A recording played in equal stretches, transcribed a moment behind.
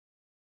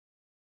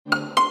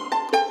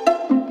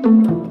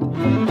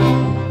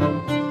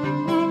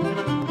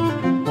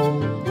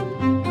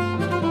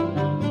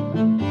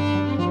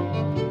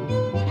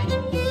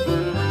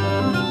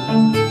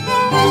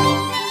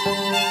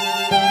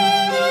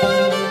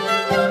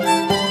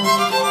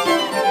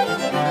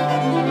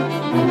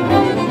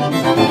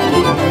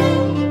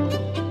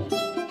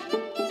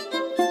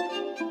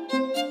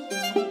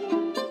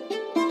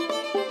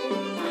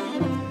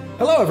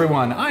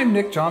everyone, I'm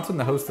Nick Johnson,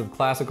 the host of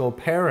Classical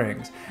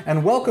Pairings,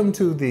 and welcome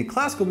to the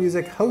Classical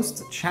Music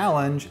Host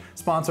Challenge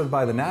sponsored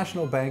by the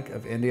National Bank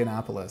of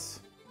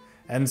Indianapolis.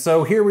 And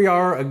so here we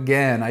are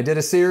again. I did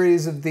a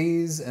series of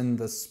these in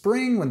the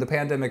spring when the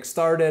pandemic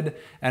started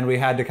and we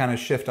had to kind of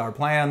shift our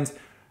plans.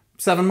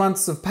 7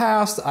 months have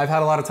passed. I've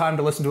had a lot of time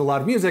to listen to a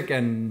lot of music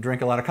and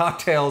drink a lot of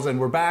cocktails, and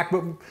we're back,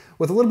 but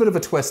with a little bit of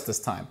a twist this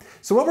time.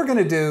 So what we're going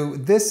to do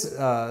this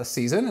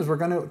season is we're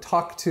going to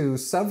talk to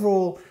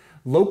several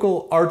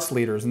local arts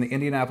leaders in the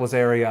Indianapolis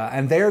area,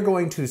 and they're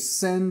going to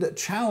send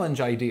challenge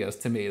ideas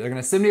to me. They're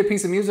going to send me a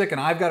piece of music, and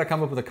I've got to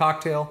come up with a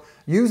cocktail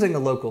using a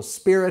local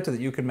spirit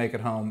that you can make at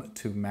home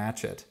to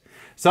match it.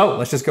 So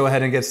let's just go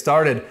ahead and get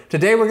started.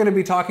 Today we're going to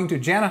be talking to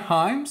Janna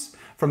Hymes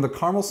from the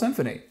Carmel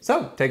Symphony.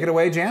 So take it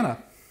away,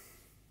 Janna.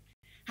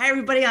 Hi,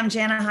 everybody. I'm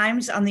Janna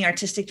Hymes. I'm the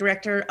artistic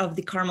director of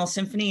the Carmel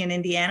Symphony in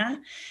Indiana.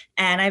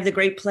 And I have the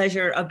great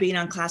pleasure of being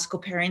on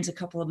Classical Pairings a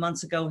couple of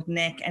months ago with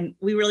Nick. And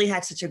we really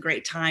had such a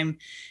great time.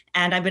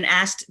 And I've been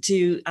asked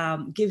to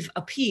give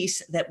a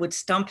piece that would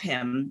stump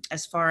him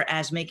as far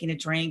as making a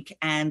drink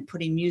and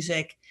putting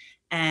music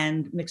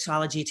and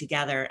mixology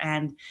together.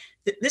 And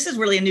this is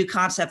really a new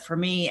concept for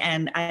me.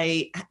 And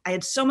I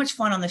had so much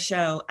fun on the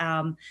show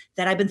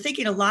that I've been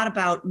thinking a lot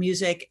about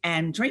music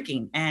and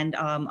drinking. And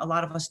a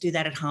lot of us do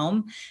that at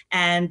home.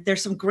 And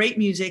there's some great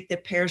music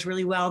that pairs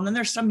really well. And then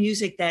there's some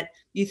music that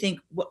you think,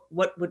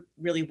 what would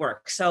really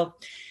work? So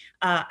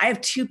I have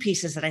two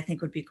pieces that I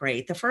think would be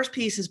great. The first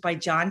piece is by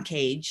John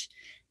Cage,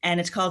 and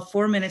it's called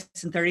 4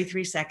 minutes and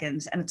 33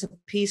 seconds. And it's a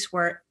piece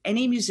where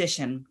any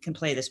musician can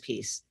play this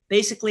piece.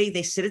 Basically,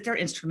 they sit at their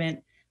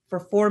instrument for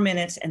 4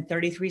 minutes and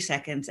 33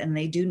 seconds and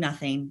they do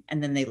nothing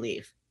and then they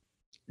leave.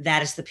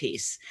 That is the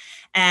piece.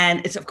 And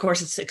it's, of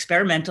course, it's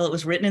experimental. It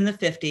was written in the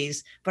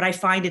 50s, but I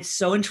find it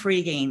so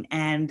intriguing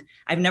and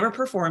I've never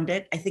performed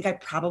it. I think I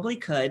probably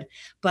could,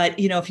 but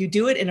you know, if you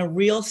do it in a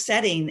real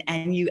setting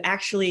and you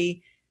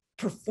actually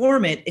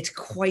perform it, it's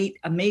quite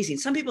amazing.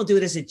 Some people do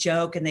it as a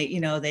joke and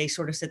they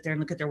sort of sit there and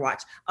look at their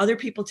watch. Other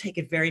people take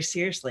it very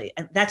seriously.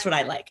 And that's what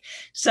I like.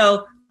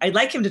 So I'd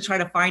like him to try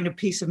to find a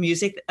piece of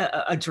music,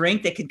 a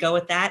drink that could go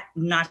with that.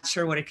 Not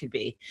sure what it could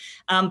be.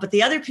 But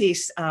the other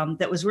piece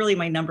that was really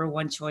my number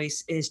one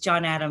choice is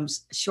John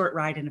Adams' Short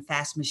Ride in a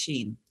Fast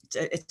Machine.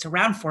 It's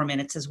around 4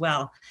 minutes as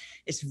well.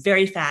 It's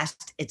very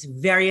fast. It's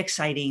very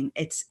exciting.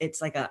 It's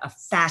like a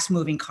fast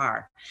moving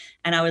car.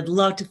 And I would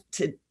love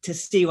to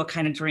see what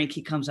kind of drink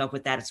he comes up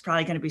with that. It's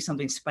probably going to be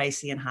something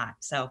spicy and hot.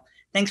 So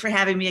thanks for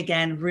having me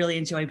again. Really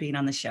enjoy being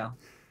on the show.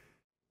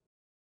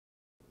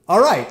 All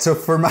right, so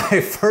for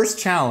my first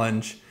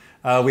challenge,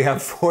 we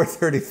have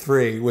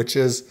 433, which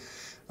is,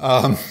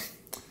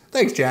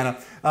 thanks, Janna.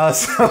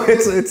 So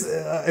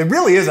it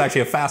really is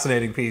actually a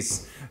fascinating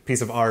piece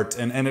of art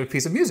and a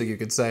piece of music, you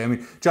could say. I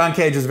mean, John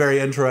Cage is very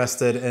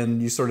interested in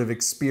you sort of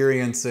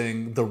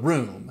experiencing the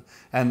room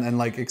and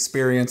like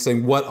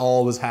experiencing what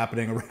all was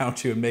happening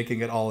around you and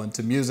making it all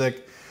into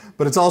music.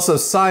 But it's also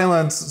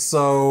silence,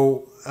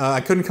 so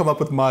I couldn't come up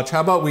with much.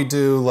 How about we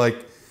do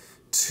like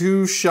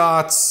 2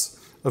 shots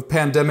of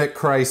Pandemic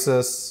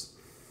Crisis.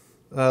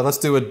 Let's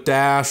do a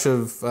dash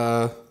of,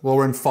 well,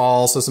 we're in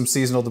fall, so some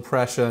seasonal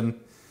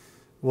depression.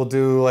 We'll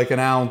do like an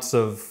ounce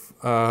of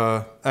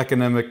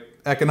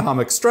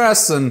economic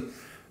stress and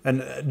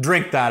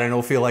drink that, and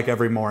it'll feel like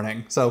every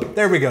morning. So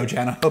there we go,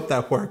 Janna. Hope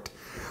that worked.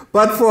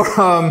 But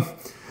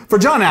for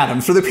John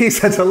Adams, for the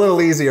piece that's a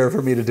little easier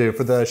for me to do,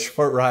 for the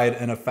Short Ride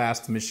in a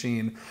Fast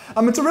Machine.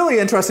 It's a really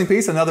interesting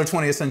piece, another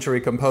 20th century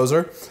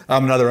composer,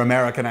 another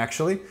American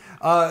actually.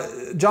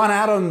 John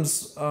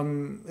Adams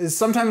is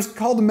sometimes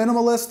called a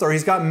minimalist, or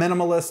he's got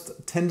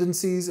minimalist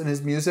tendencies in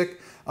his music.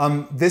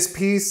 This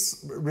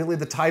piece, really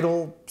the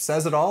title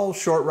says it all,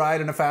 Short Ride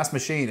in a Fast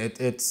Machine.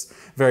 It's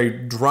very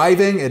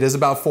driving. It is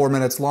about 4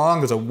 minutes long.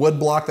 There's a wood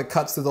block that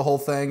cuts through the whole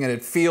thing, and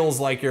it feels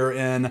like you're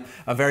in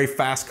a very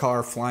fast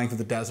car flying through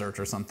the desert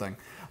or something.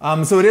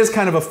 So it is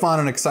kind of a fun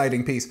and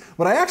exciting piece.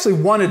 What I actually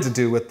wanted to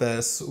do with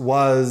this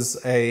was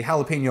a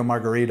jalapeno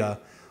margarita,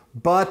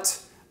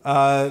 but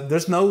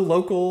there's no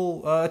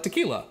local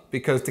tequila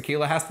because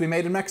tequila has to be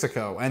made in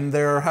Mexico. And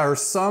there are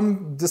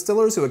some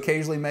distillers who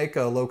occasionally make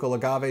a local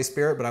agave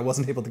spirit, but I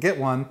wasn't able to get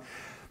one.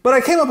 But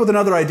I came up with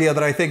another idea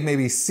that I think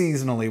maybe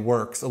seasonally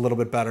works a little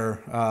bit better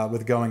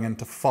with going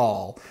into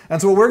fall.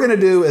 And so what we're gonna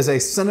do is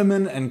a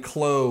cinnamon and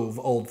clove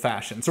old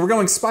fashioned. So we're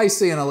going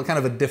spicy in a kind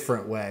of a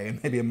different way,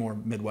 maybe a more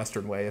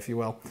Midwestern way, if you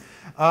will.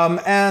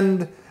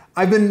 And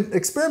I've been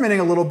experimenting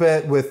a little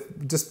bit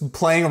with just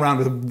playing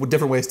around with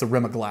different ways to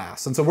rim a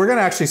glass. And so we're gonna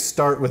actually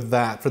start with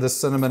that for this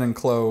cinnamon and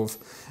clove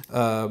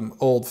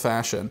old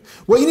fashioned.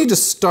 What you need to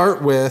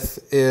start with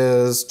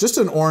is just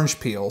an orange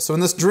peel. So in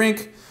this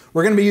drink,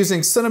 we're gonna be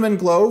using cinnamon and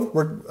clove.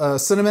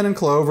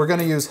 We're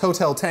gonna use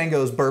Hotel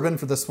Tango's bourbon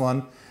for this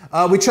one.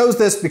 We chose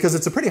this because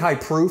it's a pretty high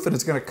proof and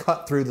it's gonna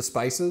cut through the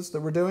spices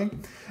that we're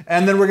doing.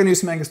 And then we're gonna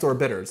use some Angostura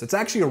bitters. It's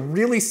actually a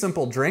really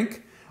simple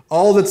drink.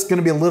 All that's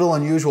gonna be a little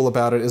unusual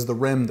about it is the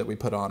rim that we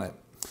put on it.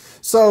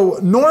 So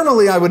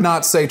normally I would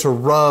not say to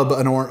rub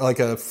like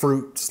a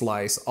fruit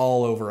slice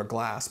all over a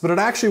glass, but it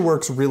actually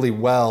works really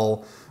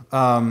well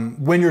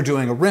when you're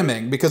doing a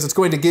rimming, because it's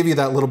going to give you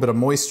that little bit of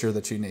moisture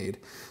that you need.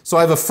 So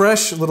I have a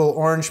fresh little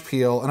orange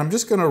peel, and I'm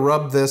just going to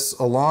rub this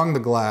along the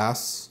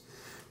glass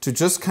to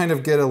just kind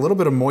of get a little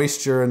bit of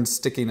moisture and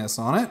stickiness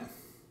on it.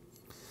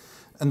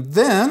 And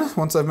then,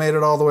 once I've made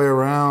it all the way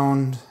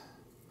around,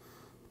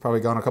 probably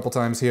gone a couple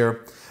times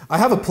here, I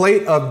have a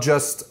plate of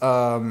just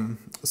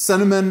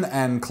cinnamon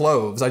and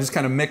cloves. I just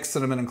kind of mix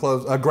cinnamon and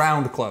cloves,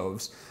 ground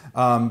cloves,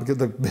 because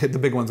the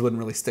big ones wouldn't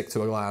really stick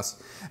to a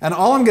glass. And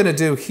all I'm going to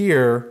do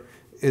here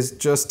is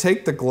just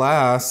take the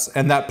glass,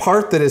 and that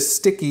part that is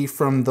sticky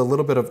from the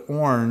little bit of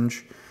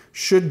orange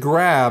should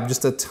grab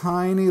just a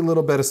tiny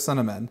little bit of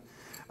cinnamon.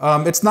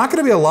 It's not going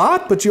to be a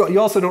lot, but you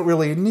also don't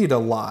really need a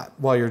lot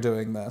while you're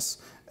doing this.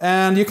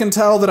 And you can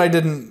tell that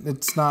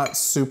it's not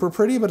super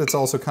pretty, but it's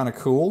also kind of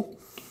cool.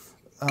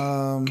 So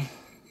I'm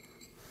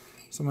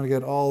going to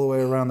get all the way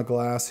around the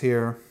glass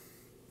here.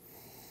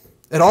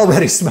 It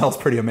already smells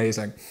pretty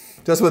amazing.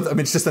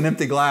 It's just an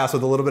empty glass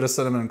with a little bit of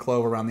cinnamon and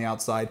clove around the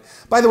outside.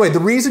 By the way, the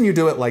reason you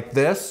do it like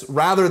this,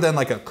 rather than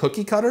like a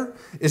cookie cutter,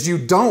 is you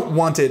don't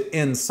want it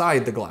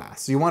inside the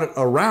glass. You want it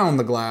around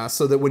the glass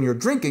so that when you're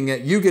drinking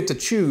it, you get to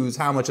choose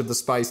how much of the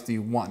spice do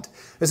you want.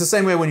 It's the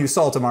same way when you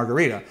salt a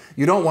margarita.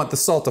 You don't want the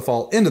salt to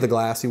fall into the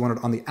glass, you want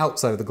it on the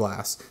outside of the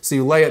glass. So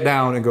you lay it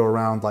down and go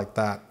around like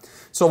that.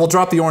 So we'll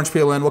drop the orange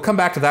peel in. We'll come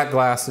back to that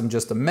glass in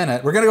just a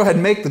minute. We're gonna go ahead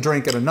and make the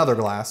drink in another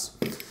glass.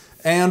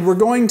 And we're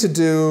going to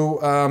do,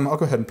 I'll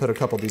go ahead and put a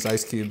couple of these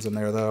ice cubes in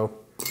there though.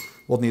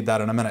 We'll need that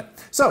in a minute.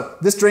 So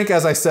this drink,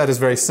 as I said, is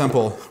very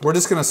simple. We're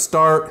just gonna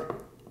start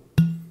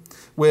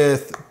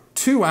with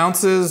 2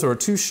 ounces or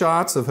 2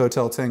 shots of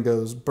Hotel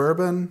Tango's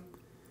bourbon,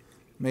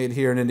 made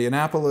here in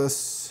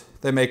Indianapolis.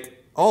 They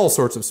make all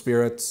sorts of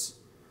spirits.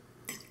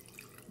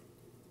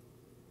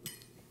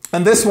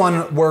 And this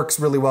one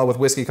works really well with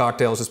whiskey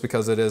cocktails just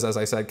because it is, as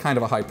I said, kind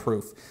of a high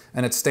proof,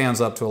 and it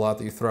stands up to a lot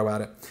that you throw at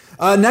it.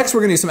 Next,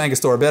 we're gonna use some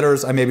Angostura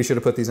bitters. I maybe should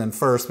have put these in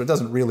first, but it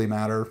doesn't really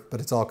matter, but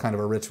it's all kind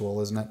of a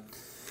ritual, isn't it?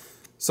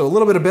 So a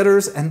little bit of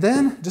bitters, and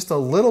then just a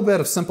little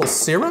bit of simple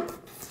syrup.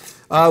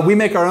 We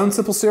make our own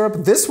simple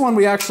syrup. This one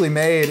we actually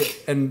made,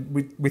 and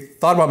we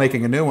thought about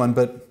making a new one,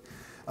 but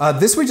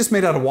this we just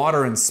made out of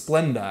water and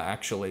Splenda,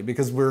 actually,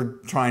 because we're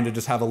trying to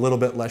just have a little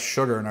bit less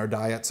sugar in our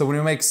diet. So when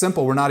we make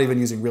simple, we're not even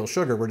using real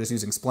sugar, we're just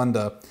using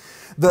Splenda.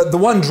 The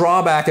one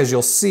drawback, as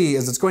you'll see,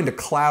 is it's going to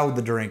cloud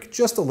the drink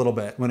just a little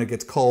bit when it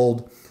gets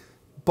cold,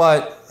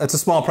 but it's a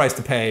small price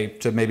to pay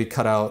to maybe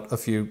cut out a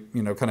few,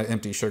 kind of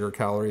empty sugar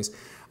calories.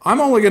 I'm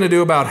only gonna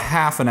do about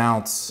 ½ an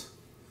ounce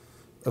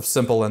of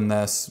simple in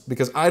this,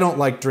 because I don't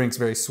like drinks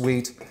very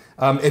sweet.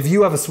 If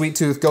you have a sweet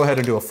tooth, go ahead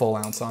and do a full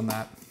ounce on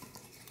that.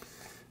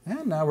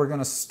 And now we're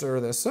gonna stir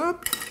this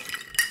up.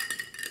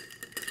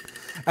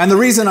 And the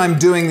reason I'm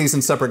doing these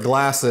in separate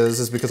glasses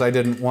is because I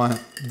didn't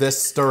want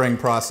this stirring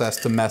process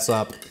to mess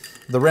up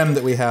the rim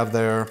that we have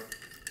there.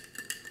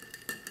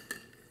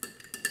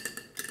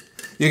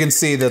 You can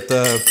see that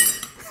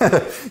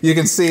you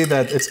can see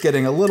that it's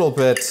getting a little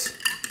bit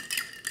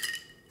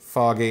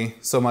foggy,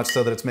 so much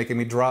so that it's making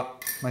me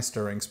drop my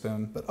stirring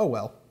spoon, but oh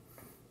well.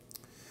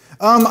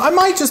 I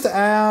might just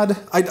add,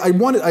 I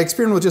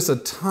experimented with just a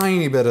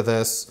tiny bit of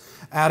this,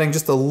 adding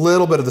just a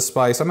little bit of the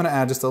spice. I'm gonna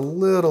add just a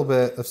little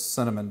bit of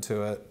cinnamon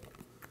to it.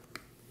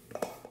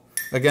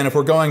 Again, if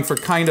we're going for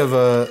kind of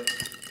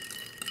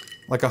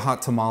like a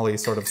hot tamale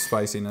sort of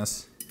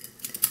spiciness.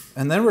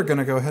 And then we're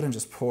gonna go ahead and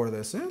just pour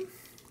this in.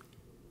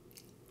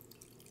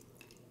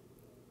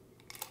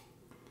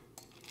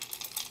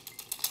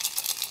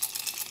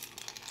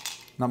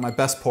 Not my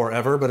best pour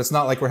ever, but it's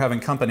not like we're having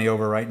company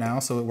over right now,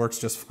 so it works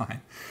just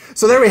fine.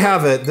 So there we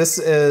have it. This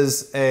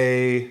is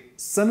a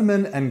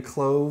cinnamon and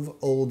clove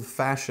old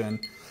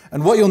fashioned.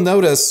 And what you'll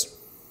notice,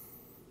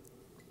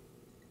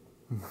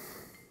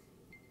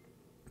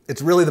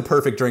 it's really the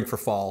perfect drink for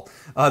fall.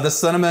 The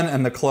cinnamon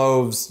and the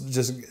cloves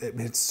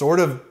it sort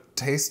of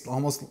tastes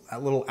almost a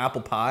little apple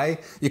pie.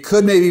 You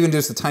could maybe even do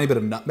just a tiny bit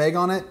of nutmeg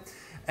on it.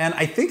 And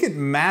I think it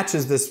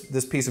matches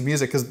this piece of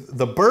music because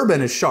the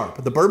bourbon is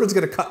sharp. The bourbon's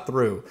gonna cut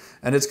through,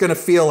 and it's gonna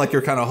feel like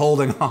you're kind of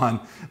holding on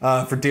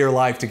for dear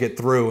life to get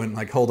through and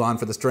like hold on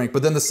for this drink.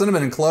 But then the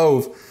cinnamon and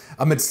clove,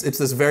 it's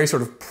this very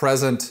sort of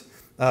present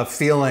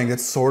feeling.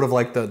 It's sort of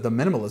like the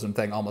minimalism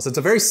thing almost. It's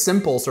a very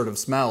simple sort of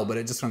smell, but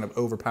it just kind of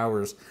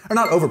overpowers, or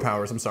not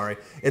overpowers, I'm sorry.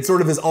 It sort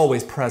of is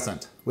always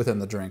present within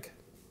the drink.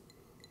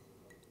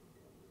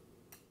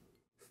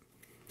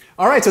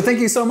 All right, so thank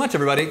you so much,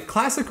 everybody.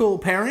 Classical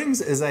Pairings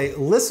is a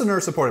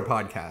listener-supported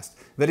podcast,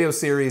 video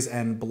series,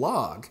 and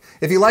blog.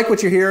 If you like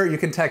what you hear, you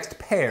can text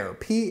PAIR,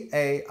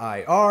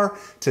 P-A-I-R,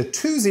 to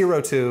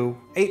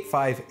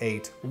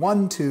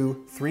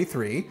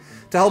 202-858-1233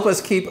 to help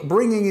us keep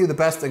bringing you the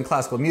best in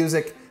classical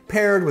music,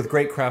 paired with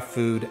great craft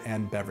food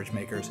and beverage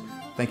makers.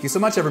 Thank you so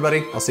much,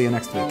 everybody. I'll see you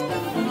next week.